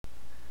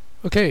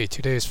Okay,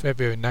 today is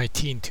February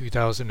 19,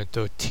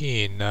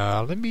 2013.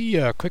 Let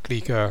me quickly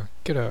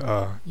get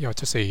a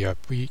just a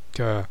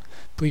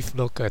brief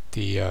look at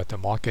the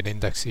market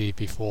indexes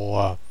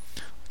before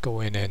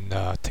going and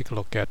take a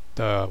look at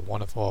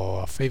one of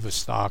our favorite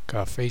stock,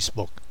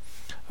 Facebook.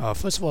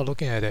 First of all,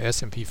 looking at the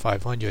S&P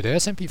 500, the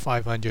S&P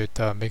 500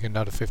 making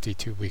another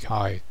 52-week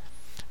high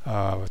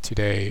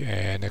today,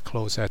 and it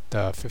closed at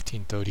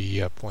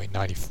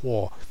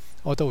 1530.94.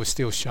 Although it's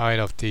still shy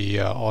of the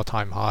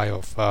all-time high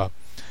of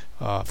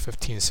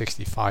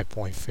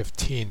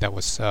 1565.15 that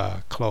was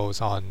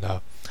closed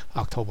on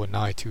October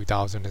 9,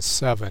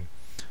 2007.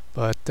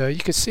 But you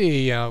can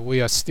see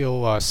we are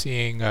still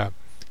seeing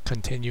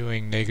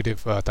continuing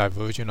negative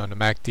diversion on the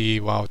MACD,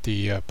 while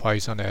the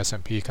price on the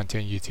S&P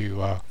continue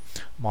to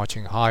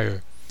marching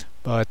higher.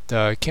 But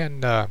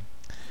can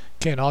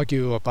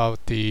argue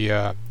about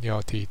the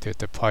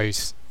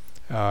price.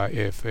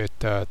 If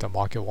the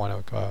market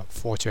want to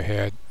forge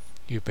ahead,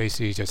 you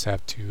basically just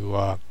have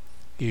to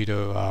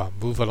either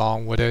move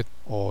along with it,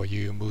 or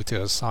you move to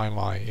the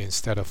sideline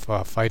instead of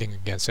fighting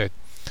against it.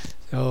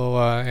 So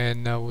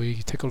and we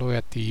take a look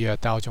at the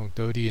Dow Jones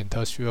 30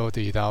 Industrial.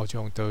 The Dow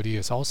Jones 30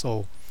 is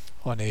also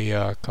on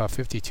a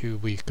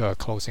 52-week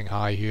closing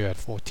high here at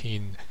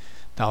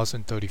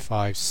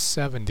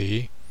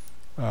 14,035.70.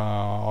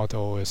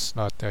 Although it's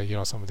not,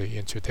 some of the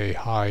intraday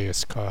high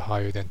is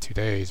higher than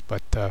today's,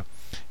 but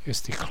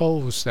it's the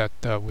close that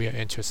we are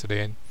interested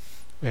in.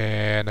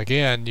 And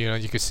again,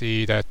 you can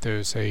see that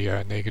there's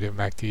a negative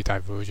MACD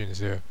divergence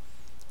there.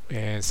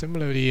 And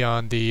similarly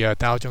on the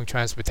Dow Jones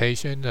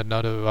Transportation,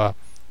 another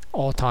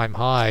all-time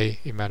high.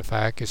 In matter of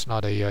fact, it's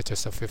not a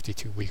just a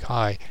 52-week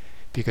high,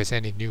 because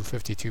any new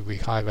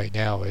 52-week high right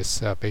now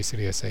is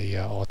basically as a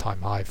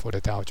all-time high for the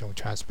Dow Jones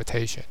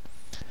Transportation.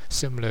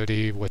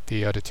 Similarly, with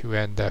the other two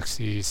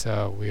indexes,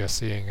 we are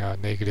seeing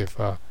negative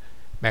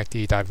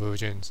MACD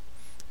divergence.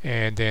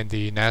 And then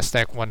the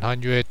Nasdaq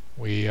 100,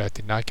 we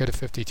did not get a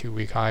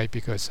 52-week high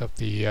because of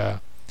the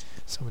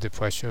some of the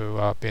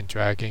pressure been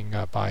dragging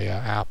by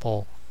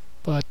Apple.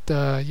 But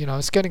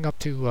it's getting up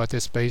to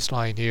this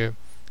baseline here.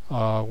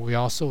 We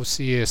also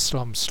see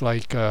some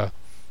slight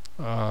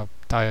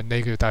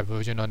negative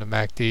diversion on the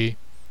MACD.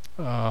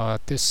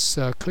 This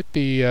could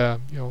be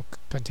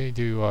continue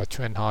to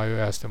trend higher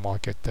as the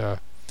market, the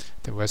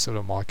rest of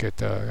the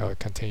market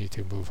continue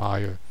to move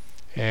higher.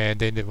 And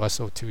then the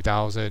Russell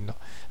 2000,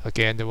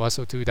 again, the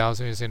Russell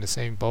 2000 is in the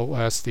same boat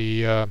as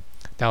the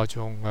Dow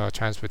Jones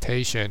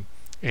Transportation.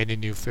 Any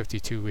new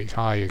 52-week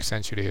high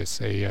essentially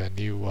is a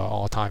new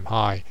all-time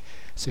high.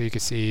 So you can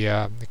see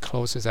it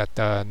closes at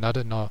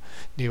another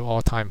new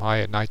all-time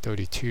high at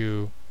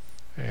 932.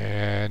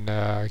 And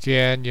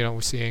again,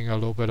 we're seeing a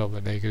little bit of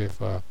a negative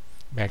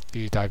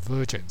MACD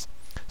divergence.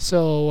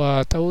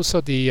 So those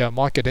are the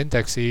market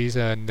indexes,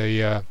 and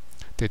the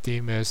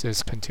theme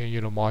is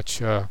continue to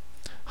march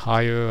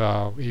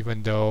higher,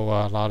 even though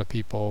a lot of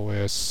people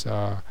is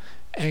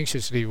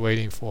anxiously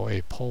waiting for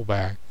a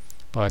pullback.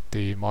 But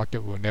the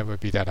market will never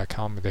be that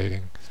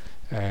accommodating,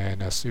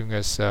 and as soon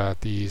as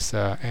these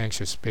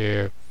anxious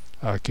bear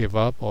give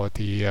up, or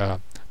the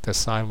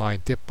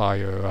sideline dip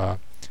buyer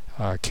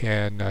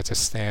can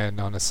just stand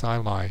on the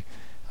sideline,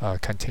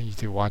 continue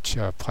to watch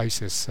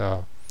prices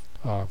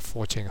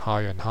forging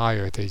higher and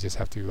higher, they just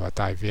have to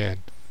dive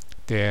in.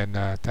 Then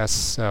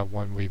that's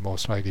when we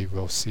most likely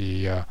will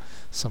see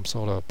some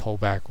sort of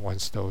pullback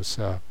once those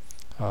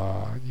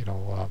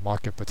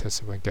market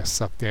participants get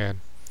sucked in.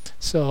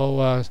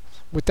 So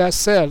with that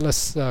said,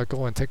 let's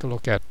go and take a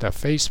look at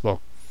Facebook.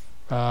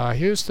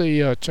 Here's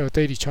the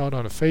daily chart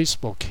on the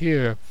Facebook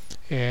here,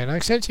 and I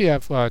essentially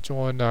have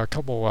drawn a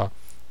couple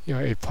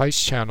a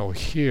price channel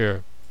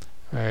here,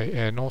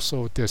 and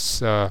also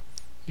this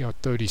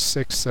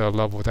 36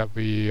 level that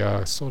we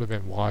sort of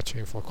been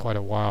watching for quite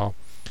a while.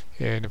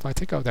 And if I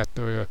take out that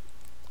let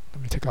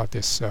me take out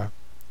this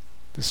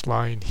this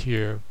line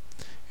here,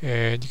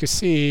 and you can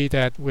see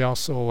that we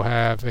also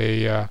have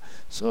a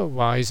sort of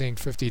rising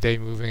 50-day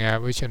moving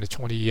average, and the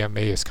 20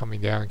 EMA is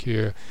coming down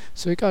here.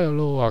 So we got a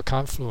little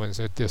confluence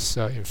at this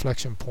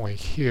inflection point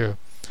here,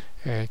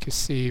 and you can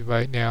see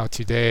right now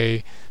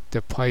today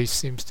the price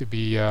seems to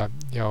be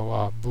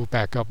moved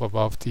back up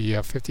above the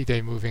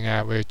 50-day moving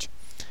average,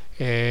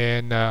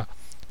 and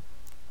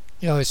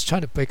it's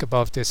trying to break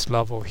above this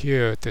level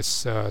here,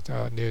 this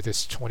near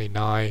this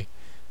 29,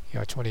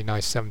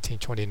 29.17,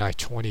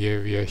 29.20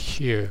 area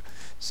here.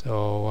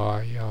 So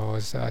I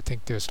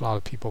think there's a lot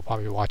of people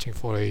probably watching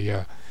for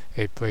a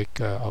break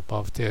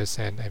above this,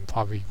 and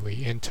probably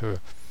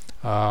re-enter.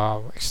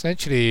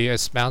 Essentially,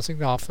 it's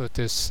bouncing off of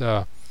this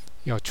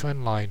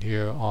trend line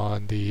here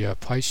on the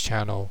price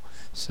channel.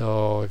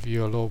 So if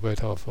you're a little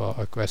bit of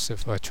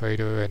aggressive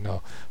trader, and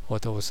or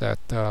those that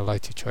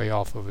like to trade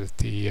off of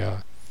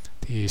the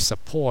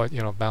support,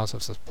 bounce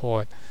of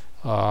support,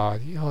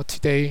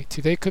 today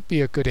could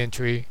be a good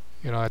entry,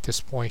 at this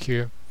point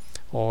here.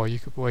 Or you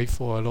could wait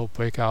for a little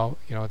breakout,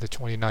 the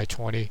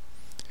 29.20,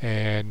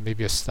 and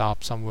maybe a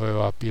stop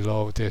somewhere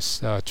below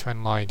this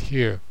trend line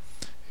here.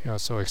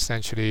 So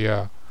essentially,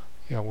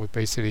 we're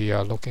basically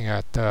looking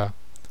at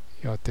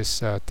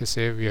this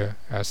area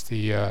as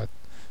the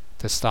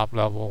stop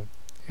level,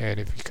 and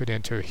if you could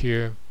enter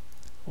here,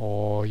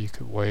 or you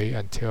could wait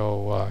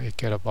until it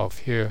get above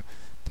here,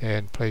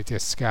 then play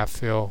this gap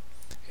fill,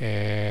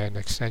 and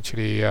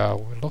essentially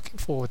we're looking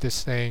for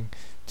this thing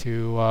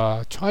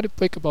to try to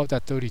break above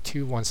that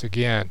 32 once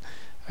again.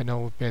 I know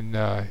we've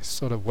been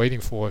sort of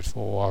waiting for it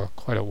for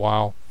quite a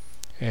while.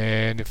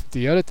 And if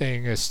the other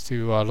thing is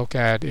to look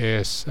at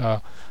is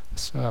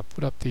let's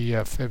put up the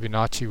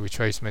Fibonacci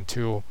retracement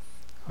tool.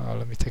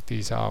 Let me take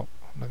these out.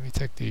 Let me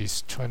take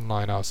these trend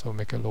line out so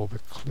make it a little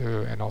bit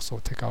clearer, and also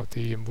take out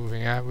the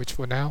moving average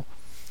for now.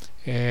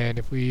 And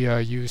if we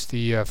use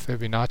the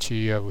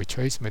Fibonacci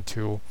retracement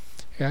tool,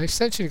 I'm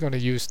essentially going to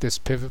use this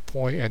pivot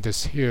point and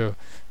this here,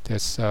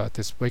 this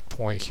break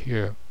point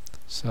here.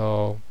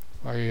 So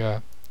if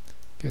I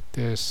get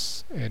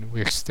this and we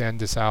extend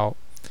this out,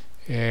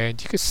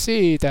 and you can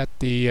see that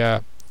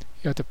the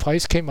the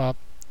price came up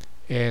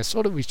and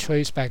sort of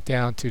retraced back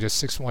down to the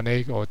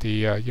 618 or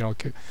the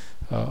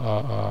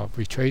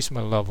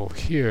retracement level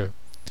here.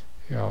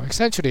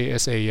 Essentially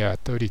it's a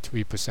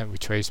 33%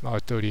 retracement or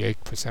 38%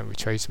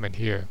 retracement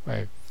here,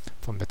 right,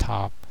 from the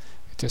top.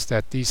 It's just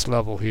that these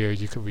level here,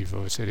 you can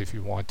reverse it if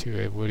you want to.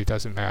 It really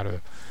doesn't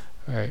matter,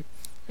 right?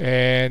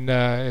 And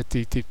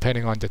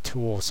depending on the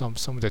tool, some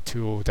of the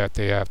tool that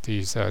they have,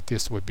 these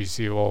this would be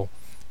 0,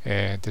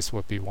 and this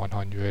would be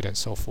 100, and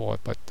so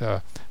forth.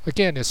 But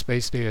again, it's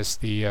basically is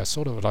the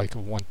sort of like a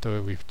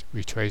 1/3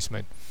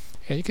 retracement.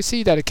 And you can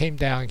see that it came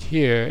down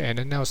here and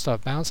then now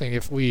start bouncing.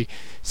 If we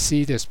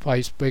see this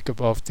price break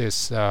above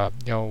this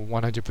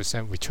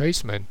 100%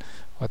 retracement,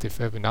 or the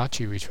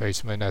Fibonacci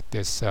retracement at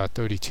this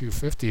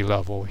 3250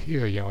 level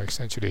here,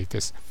 essentially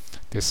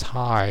this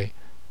high,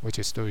 which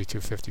is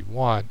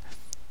 3251,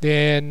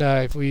 then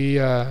if we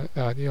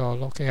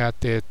looking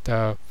at it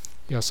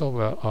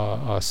sort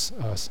of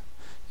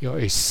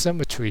a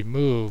symmetry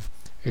move,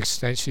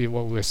 essentially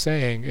what we're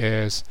saying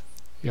is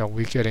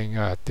we're getting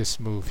this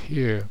move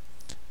here.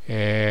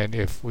 And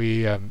if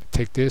we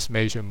take this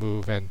major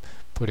move and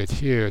put it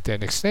here,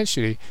 then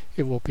essentially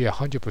it will be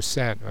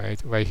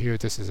 100%, right here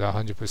this is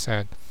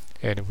 100%,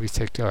 and if we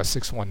take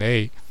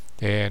 618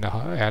 and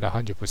add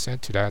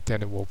 100% to that,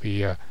 then it will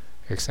be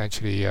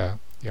essentially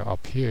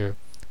up here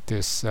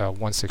this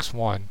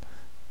 161,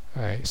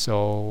 right?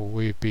 So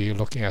we'd be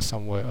looking at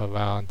somewhere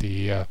around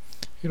the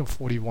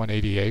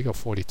 4188 or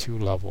 42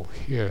 level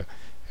here,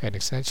 and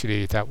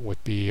essentially that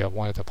would be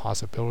one of the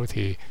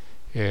possibility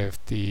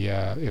if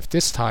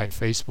this time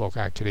Facebook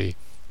actually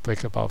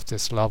break above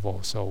this level.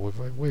 So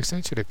we're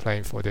essentially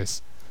playing for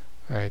this,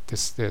 right?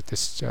 This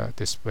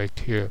break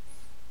here,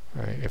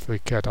 right? If we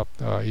get up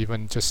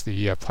even just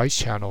the price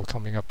channel,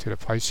 coming up to the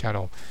price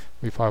channel,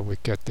 we probably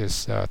would get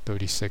this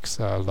 36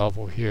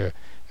 level here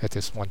at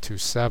this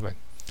 127.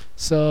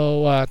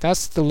 So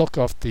that's the look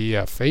of the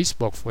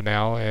Facebook for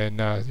now, and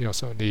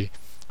certainly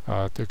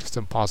there's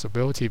some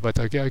possibility, but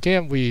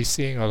again we're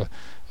seeing a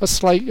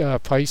slight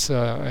price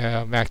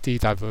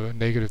MACD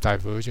negative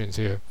divergence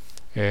here,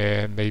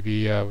 and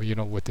maybe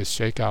with this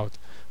shakeout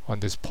on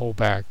this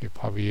pullback, it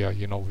probably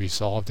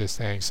resolve this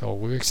thing. So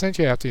we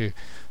essentially have to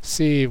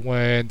see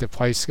when the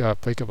price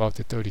break above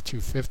the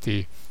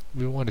 3250.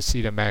 We want to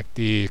see the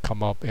MACD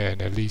come up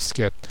and at least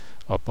get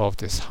above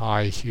this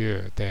high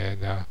here. Then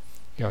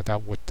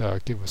that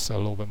would give us a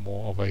little bit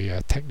more of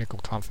a technical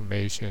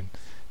confirmation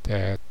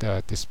that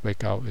this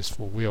breakout is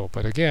for real.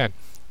 But again,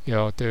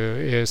 there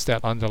is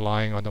that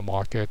underlying on the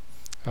market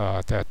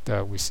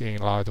that we're seeing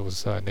a lot of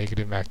those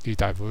negative MACD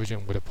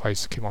diversion where the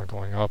price keep on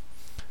going up.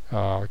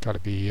 Got to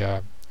be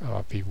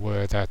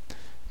beware that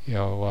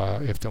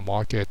if the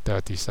market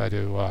decide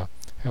to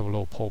have a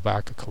little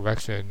pullback, a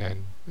correction,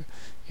 and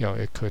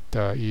it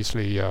could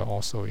easily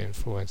also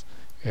influence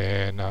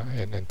and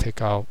then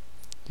take out,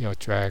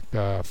 drag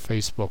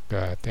Facebook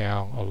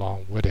down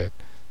along with it.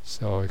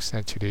 So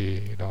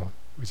essentially,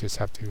 we just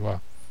have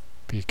to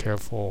be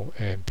careful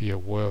and be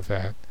aware of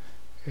that.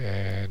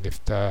 And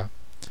if the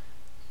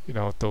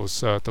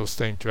those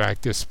things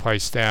drag this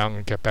price down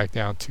and get back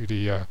down to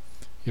the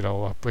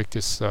break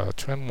this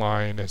trend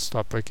line and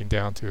start breaking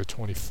down to a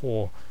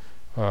 24,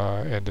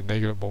 and the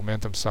negative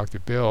momentum start to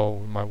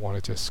build, we might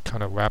want to just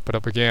kind of wrap it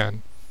up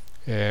again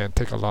and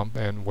take a lump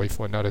and wait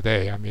for another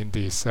day. I mean,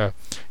 these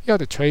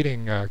the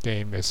trading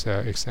game is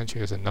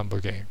essentially is a number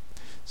game.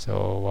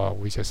 So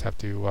we just have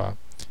to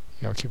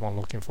keep on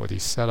looking for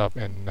these setup,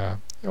 and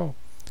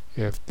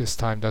if this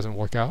time doesn't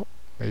work out,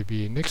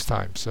 maybe next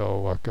time.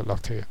 So good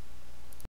luck to you.